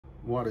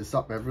What is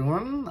up,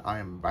 everyone? I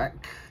am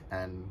back,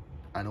 and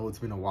I know it's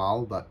been a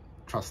while, but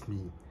trust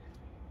me,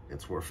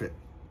 it's worth it.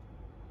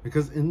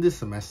 Because in this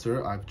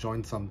semester, I've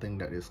joined something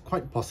that is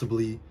quite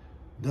possibly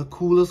the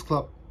coolest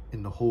club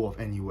in the whole of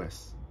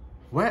NUS.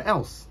 Where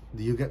else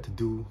do you get to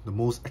do the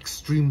most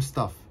extreme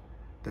stuff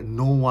that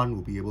no one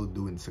will be able to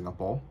do in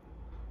Singapore?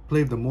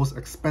 Play with the most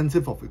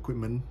expensive of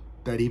equipment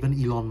that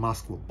even Elon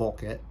Musk will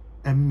balk at,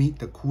 and meet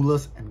the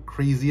coolest and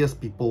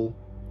craziest people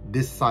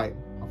this side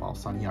of our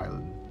sunny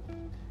island.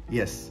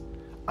 Yes,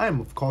 I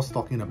am of course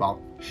talking about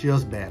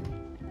Shears Band.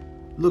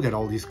 Look at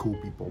all these cool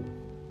people.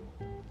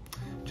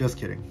 Just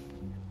kidding.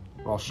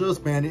 While Shears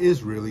Band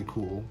is really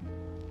cool,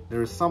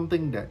 there is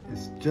something that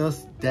is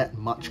just that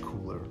much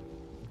cooler.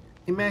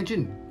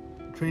 Imagine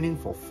training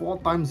for 4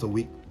 times a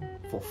week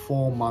for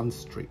 4 months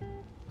straight,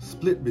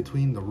 split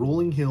between the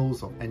rolling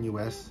hills of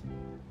NUS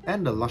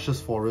and the luscious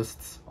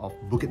forests of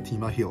Bukit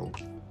Timah Hill,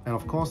 and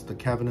of course the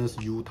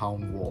cavernous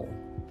U-Town Wall.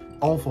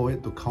 All for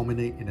it to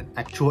culminate in an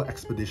actual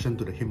expedition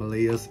to the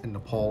Himalayas in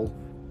Nepal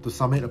to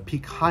summit a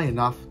peak high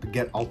enough to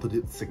get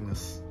altitude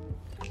sickness.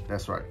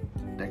 That's right,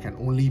 there can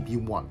only be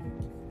one: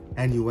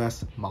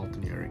 NUS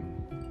mountaineering.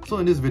 So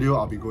in this video,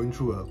 I'll be going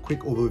through a quick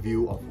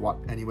overview of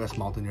what NUS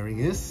mountaineering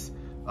is,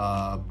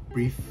 a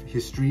brief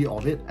history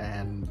of it,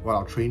 and what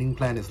our training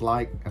plan is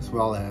like, as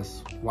well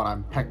as what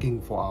I'm packing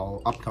for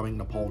our upcoming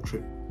Nepal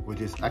trip, which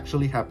is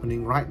actually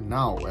happening right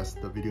now as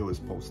the video is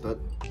posted,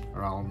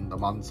 around the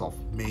months of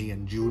May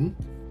and June.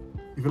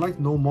 If you'd like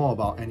to know more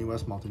about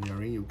NUS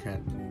mountaineering, you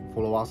can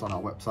follow us on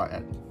our website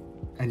at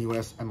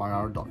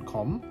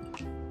nusmir.com,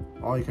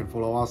 or you can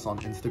follow us on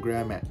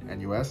Instagram at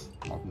NUS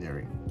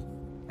Mountaineering.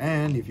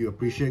 And if you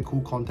appreciate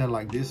cool content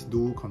like this,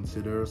 do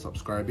consider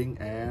subscribing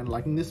and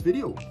liking this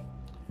video.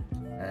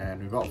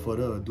 And without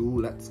further ado,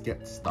 let's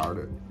get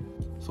started.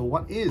 So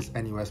what is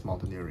NUS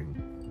mountaineering,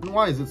 and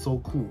why is it so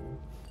cool?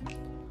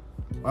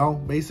 Well,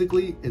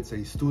 basically, it's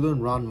a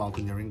student-run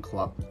mountaineering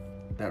club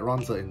that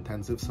runs an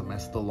intensive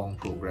semester-long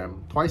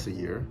program twice a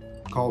year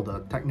called the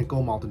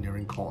Technical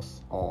Mountaineering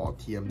Course, or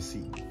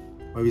TMC,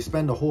 where we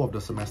spend the whole of the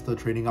semester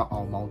training up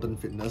our mountain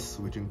fitness,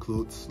 which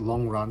includes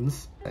long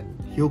runs and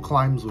hill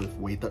climbs with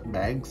weighted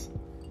bags,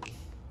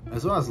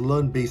 as well as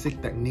learn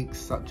basic techniques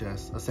such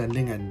as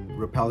ascending and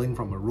rappelling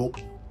from a rope,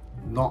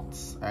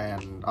 knots,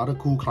 and other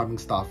cool climbing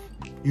stuff,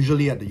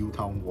 usually at the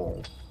U-Town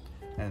Wall.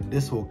 And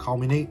this will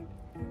culminate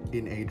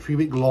in a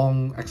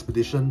 3-week-long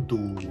expedition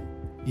to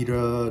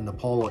either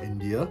Nepal or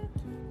India,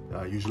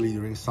 usually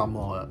during summer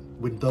or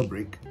winter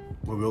break,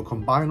 where we'll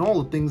combine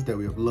all the things that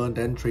we have learned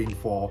and trained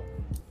for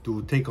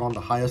to take on the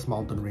highest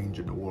mountain range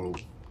in the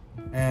world.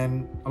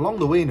 And along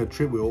the way in the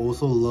trip, we'll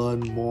also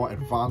learn more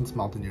advanced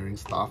mountaineering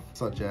stuff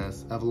such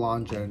as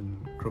avalanche and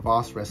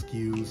crevasse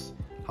rescues,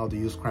 how to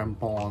use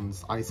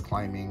crampons, ice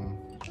climbing,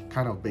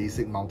 kind of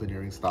basic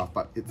mountaineering stuff,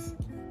 but it's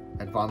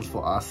advanced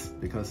for us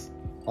because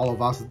all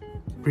of us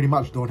pretty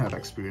much don't have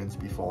experience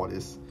before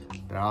this.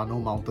 There are no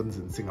mountains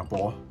in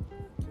Singapore.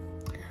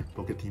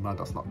 Bukit Timah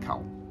does not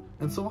count.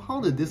 And so how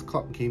did this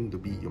club came to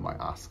be, you might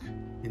ask?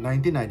 In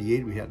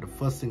 1998, we had the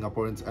first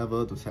Singaporeans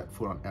ever to set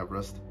foot on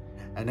Everest,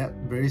 and that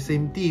very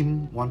same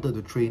team wanted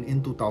to train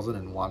in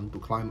 2001 to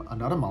climb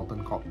another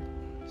mountain called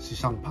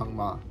Sishang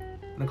Pangma.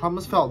 And the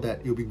climbers felt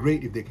that it would be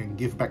great if they can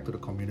give back to the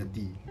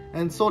community.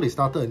 And so they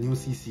started a new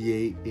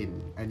CCA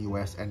in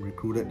NUS and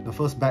recruited the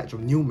first batch of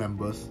new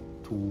members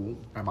to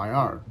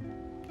MIR.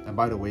 And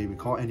by the way, we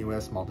call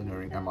NUS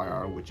Mountaineering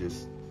MIR, which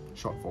is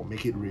short for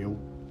Make It Real.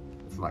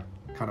 It's like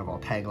kind of our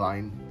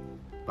tagline.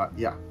 But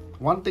yeah,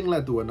 one thing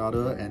led to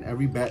another, and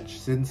every batch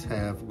since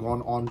have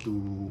gone on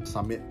to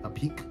summit a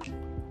peak,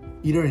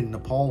 either in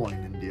Nepal or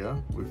in India,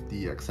 with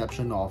the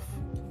exception of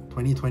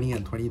 2020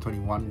 and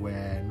 2021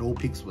 where no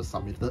peaks were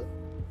submitted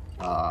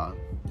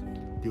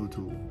due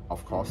to,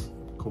 of course,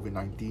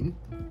 COVID-19.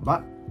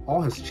 But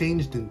all has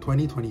changed in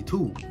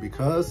 2022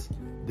 because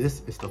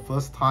this is the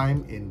first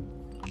time in,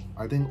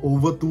 I think,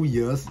 over 2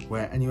 years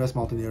where NUS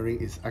Mountaineering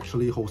is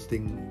actually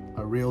hosting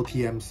a real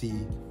TMC,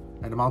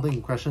 and the mountain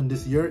in question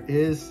this year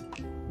is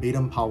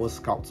Baden Powell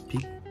Scouts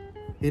Peak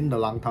in the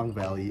Langtang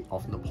Valley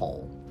of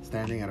Nepal,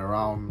 standing at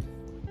around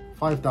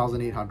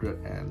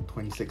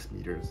 5,826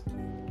 meters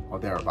or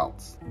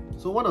thereabouts.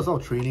 So what does our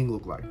training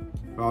look like?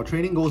 Well, our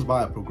training goes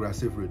by a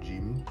progressive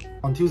regime.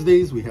 On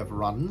Tuesdays, we have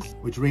runs,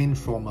 which range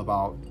from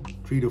about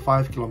 3 to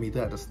 5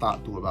 kilometers at the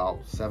start to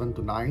about 7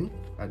 to 9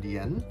 at the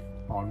end.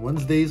 On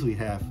Wednesdays, we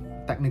have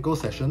technical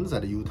sessions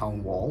at the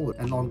U-Town Wall,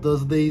 and on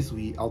Thursdays,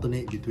 we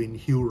alternate between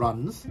hill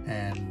runs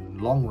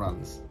and long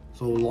runs.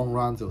 So long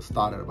runs will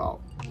start at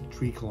about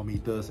 3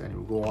 kilometers and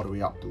will go all the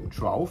way up to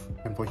 12.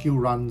 And for hill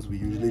runs, we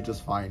usually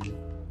just find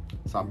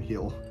some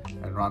hill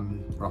and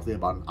run roughly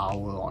about an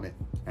hour on it.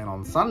 And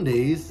on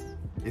Sundays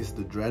is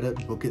the dreaded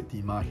Bukit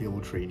Timah Hill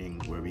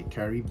training, where we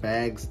carry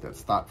bags that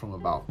start from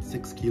about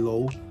 6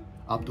 kilo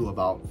up to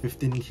about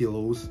 15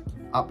 kilos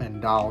up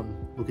and down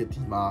Bukit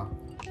Timah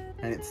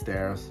and its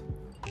stairs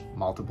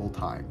multiple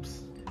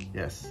times.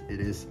 Yes, it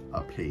is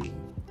a pain.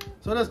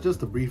 So that's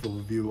just a brief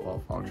overview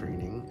of our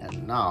training,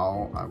 and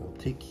now I will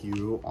take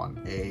you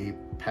on a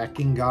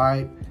packing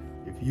guide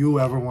if you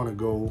ever want to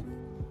go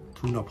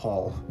to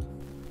Nepal.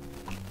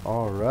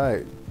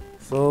 Alright,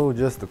 so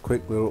just a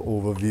quick little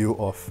overview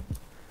of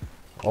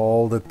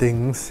all the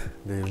things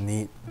that you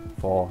need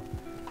for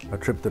a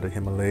trip to the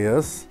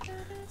Himalayas.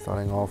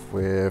 Starting off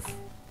with,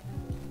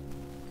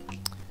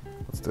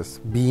 what's this?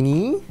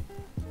 Beanie,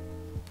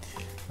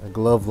 a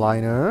glove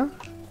liner,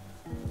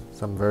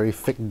 some very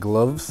thick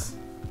gloves,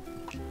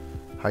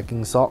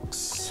 hiking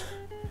socks.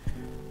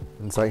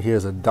 Inside here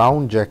is a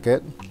down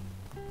jacket,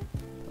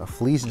 a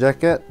fleece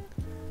jacket,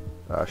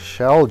 a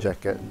shell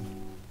jacket.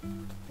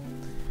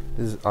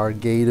 These are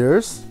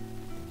gaiters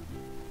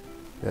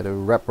that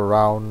wrap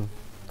around,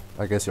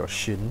 I guess, your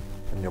shin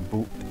and your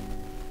boot.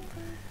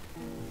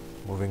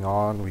 Moving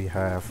on, we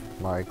have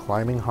my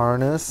climbing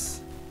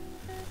harness,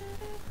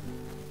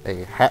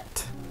 a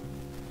hat,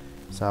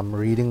 some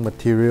reading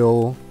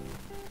material.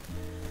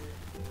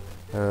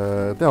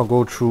 Then I'll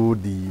go through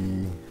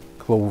the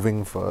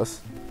clothing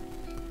first.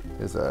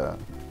 There's a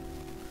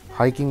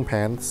hiking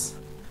pants.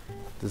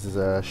 This is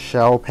a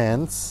shell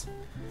pants.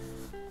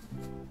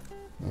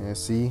 You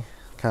see,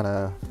 kind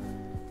of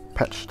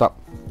patched up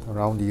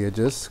around the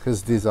edges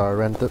because these are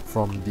rented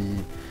from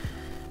the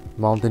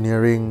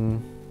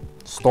mountaineering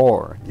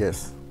store.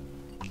 Yes,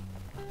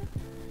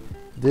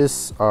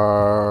 these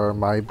are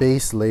my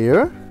base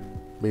layer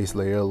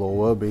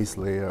lower, base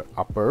layer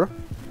upper.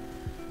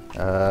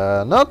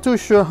 Not too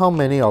sure how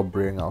many I'll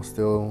bring. I'll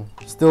still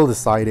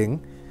deciding.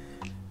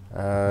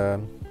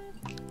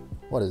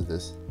 What is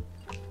this?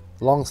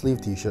 Long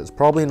sleeve t-shirts,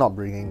 probably not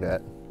bringing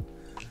that.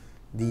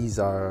 These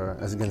are,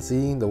 as you can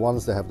see, the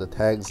ones that have the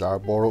tags are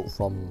borrowed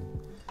from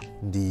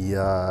the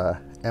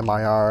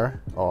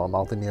MIR or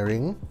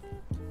mountaineering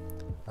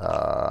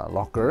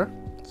locker.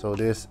 So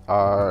these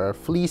are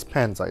fleece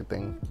pants, I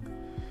think.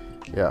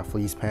 Yeah,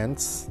 fleece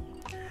pants.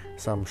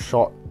 Some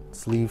short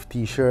sleeve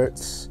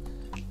t-shirts,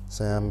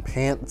 some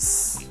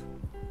pants,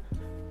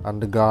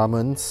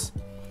 undergarments.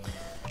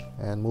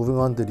 And moving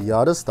on to the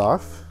other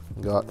stuff,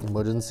 got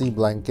emergency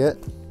blanket,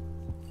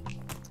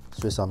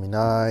 Swiss Army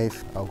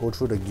knife. I'll go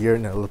through the gear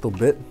in a little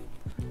bit.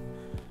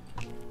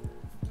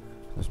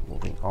 Just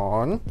moving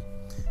on.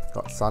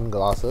 Got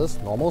sunglasses,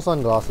 normal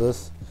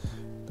sunglasses,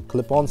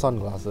 clip-on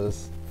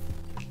sunglasses,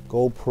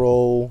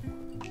 GoPro,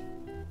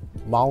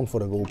 mount for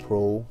the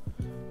GoPro,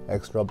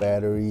 extra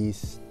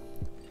batteries,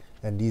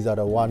 and these are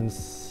the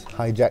ones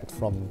hijacked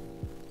from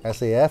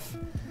SAF.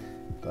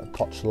 Got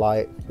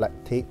torchlight, black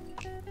tape,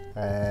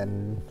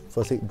 and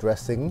first aid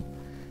dressing.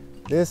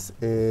 This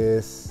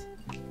is,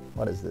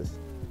 what is this?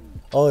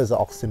 Oh, it's an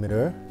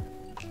oximeter,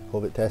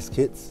 COVID test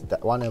kits.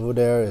 That one over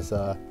there is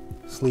a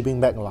sleeping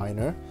bag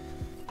liner.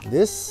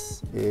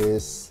 This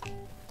is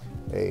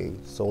a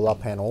solar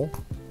panel.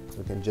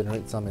 We can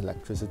generate some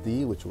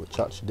electricity, which will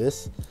charge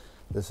this.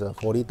 This is a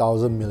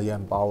 40,000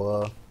 milliamp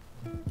hour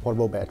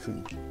portable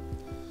battery.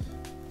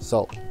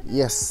 So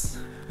yes,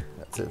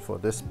 that's it for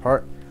this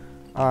part.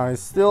 I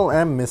still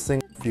am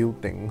missing a few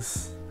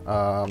things.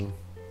 What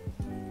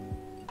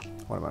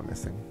am I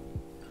missing?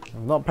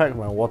 I've not packed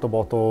my water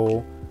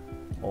bottle,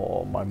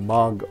 or my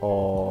mug,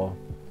 or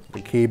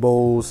the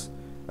cables,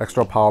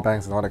 extra power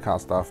banks and all that kind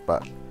of stuff,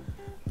 but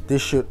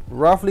this should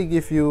roughly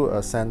give you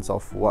a sense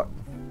of what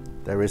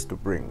there is to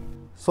bring.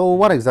 So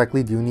what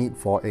exactly do you need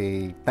for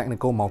a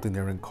technical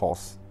mountaineering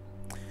course?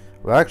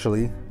 Well,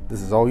 actually,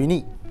 this is all you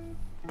need,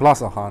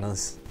 plus a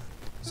harness.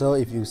 So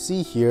if you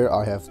see here,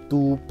 I have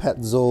two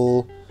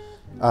Petzl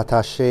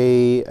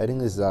attaché, I think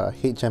this is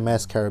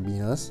HMS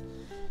carabiners.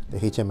 The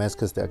HMS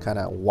because they're kind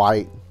of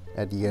wide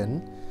at the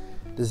end.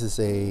 This is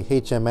a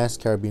HMS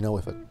carabiner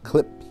with a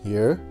clip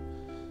here.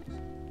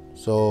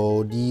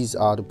 So these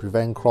are to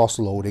prevent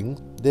cross-loading.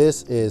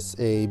 This is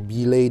a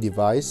belay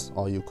device,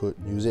 or you could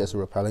use it as a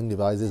rappelling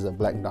device. This is a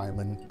Black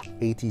Diamond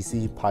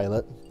ATC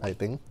Pilot, I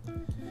think.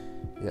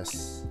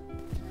 Yes.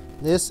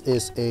 This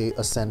is a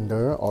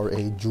ascender or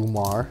a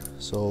Jumar.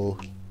 So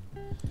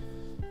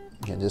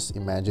you can just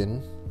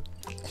imagine,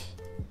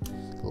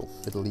 a little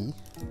fiddly.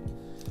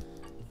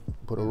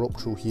 Put a rope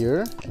through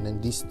here, and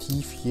then these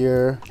teeth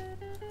here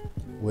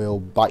will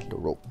bite the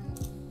rope,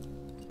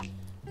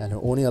 and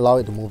it'll only allow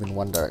it to move in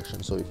one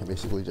direction, so you can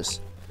basically just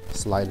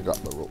slide it up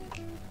the rope.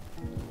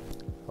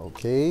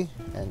 Okay,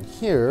 and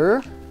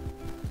here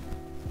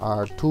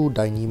are two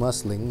Dyneema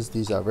slings.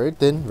 These are very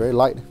thin, very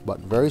light,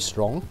 but very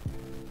strong.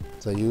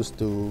 They're used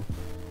to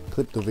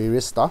clip to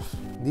various stuff.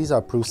 These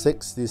are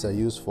Prusiks. These are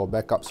used for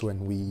backups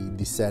when we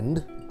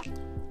descend,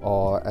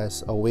 or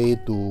as a way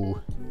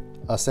to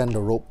ascend the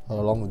rope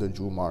along with the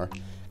Jumar.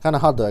 Kind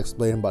of hard to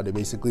explain, but they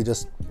basically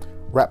just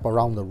wrap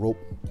around the rope,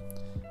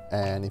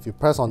 and if you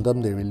press on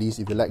them, they release.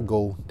 If you let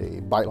go, they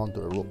bite onto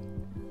the rope.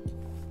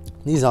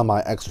 These are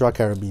my extra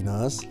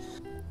carabiners.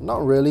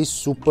 Not really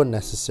super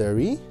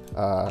necessary,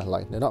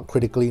 like they're not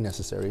critically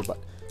necessary, but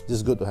it's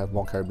just good to have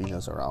more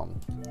carabiners around.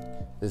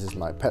 This is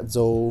my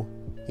Petzl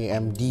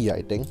AMD,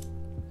 I think.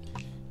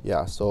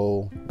 Yeah,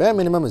 so bare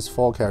minimum is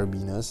 4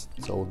 carabiners,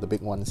 so the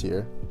big ones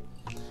here.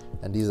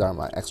 And these are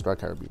my extra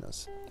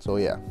carabiners. So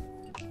yeah.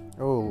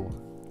 Oh,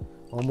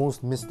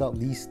 almost missed out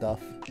these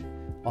stuff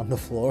on the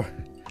floor.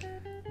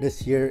 This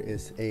here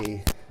is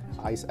a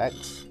Ice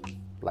X,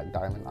 Black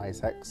Diamond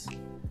Ice X.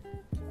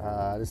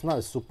 It's not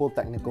a super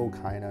technical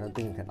kind. I don't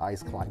think you can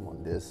ice climb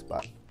on this,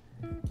 but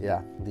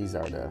yeah, these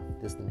are the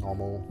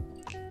normal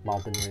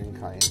mountaineering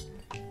kind,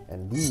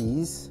 and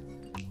these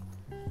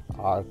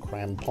are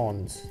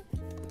crampons.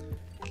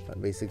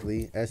 But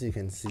basically, as you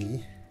can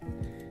see,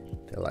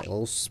 they're like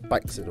little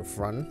spikes at the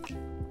front,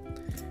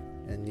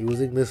 and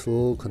using this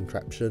little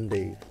contraption,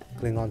 they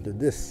cling onto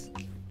this,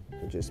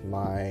 which is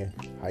my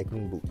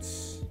hiking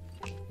boots,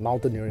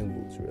 mountaineering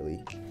boots,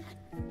 really.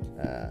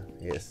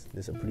 Yes,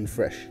 these are pretty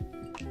fresh.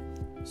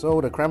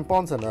 So the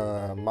crampons and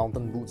the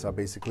mountain boots are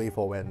basically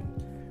for when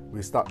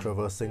we start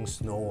traversing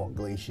snow or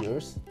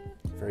glaciers.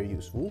 Very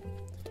useful.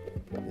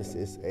 This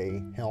is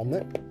a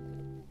helmet.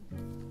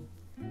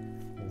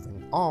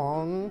 Moving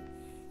on.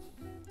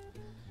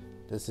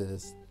 This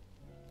is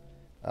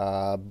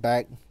a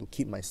bag to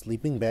keep my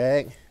sleeping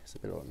bag. It's a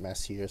bit of a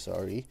mess here,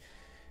 sorry.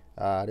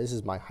 This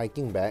is my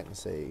hiking bag.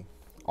 It's a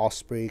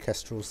Osprey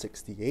Kestrel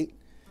 68.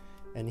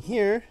 And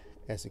here,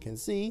 as you can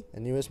see,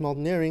 at NUS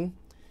Mountaineering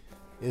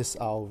is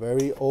our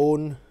very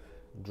own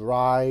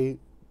dry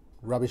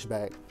rubbish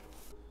bag.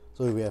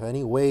 So if we have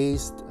any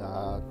waste,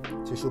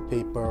 tissue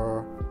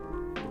paper,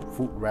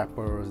 food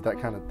wrappers, that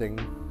kind of thing,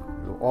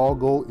 it will all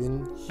go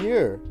in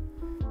here.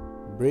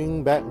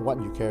 Bring back what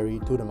you carry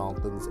to the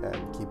mountains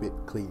and keep it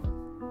clean.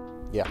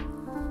 Yeah.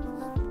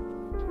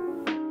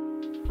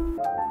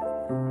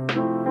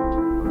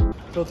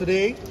 So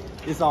today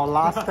is our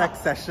last tech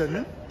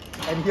session,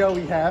 and here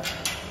we have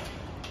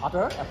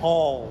Arthur and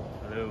Paul.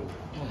 Hello.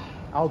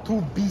 Our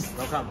two beasts.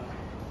 Welcome.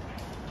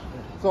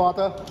 So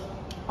Arthur,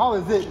 how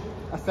is it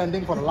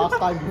ascending for the last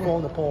time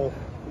before Nepal?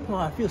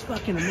 Oh, it feels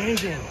fucking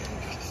amazing.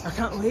 I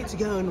can't wait to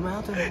go on the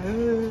mountain.